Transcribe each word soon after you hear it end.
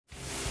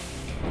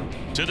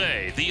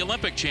Today, the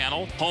Olympic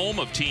Channel, home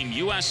of Team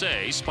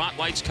USA,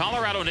 spotlights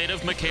Colorado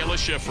native Mikaela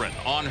Shiffrin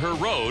on her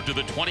road to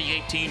the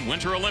 2018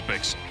 Winter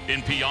Olympics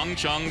in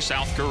Pyeongchang,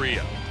 South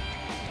Korea.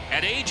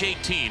 At age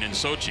 18 in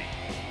Sochi,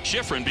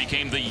 Shiffrin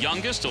became the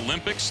youngest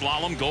Olympic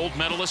slalom gold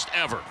medalist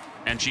ever,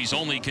 and she's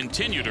only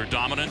continued her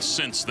dominance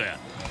since then.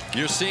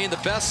 You're seeing the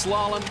best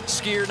slalom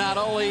skier not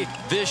only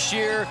this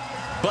year,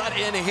 but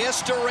in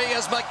history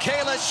as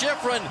Mikaela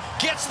Shiffrin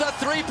gets the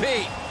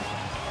three-peat.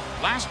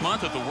 Last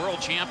month at the World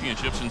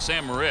Championships in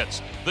St.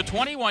 Moritz, the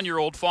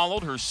 21-year-old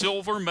followed her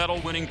silver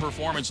medal-winning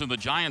performance in the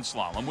giant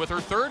slalom with her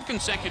third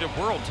consecutive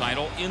world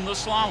title in the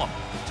slalom,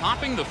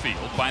 topping the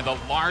field by the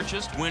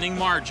largest winning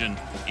margin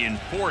in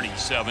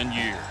 47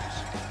 years.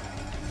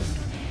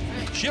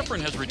 Shiffrin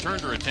has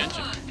returned her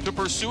attention to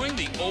pursuing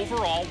the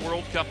overall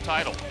World Cup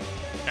title.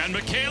 And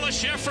Mikaela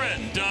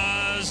Shiffrin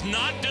does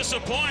not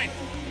disappoint.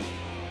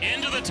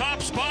 Into the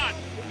top spot.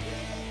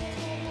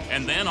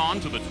 And then on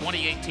to the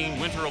 2018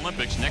 Winter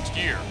Olympics next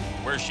year,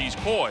 where she's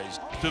poised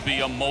to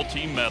be a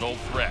multi-medal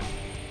threat.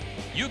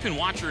 You can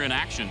watch her in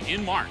action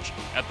in March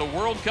at the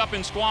World Cup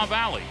in Squaw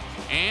Valley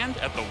and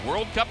at the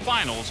World Cup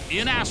Finals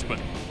in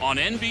Aspen on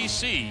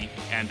NBC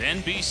and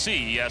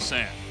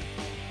NBCSN.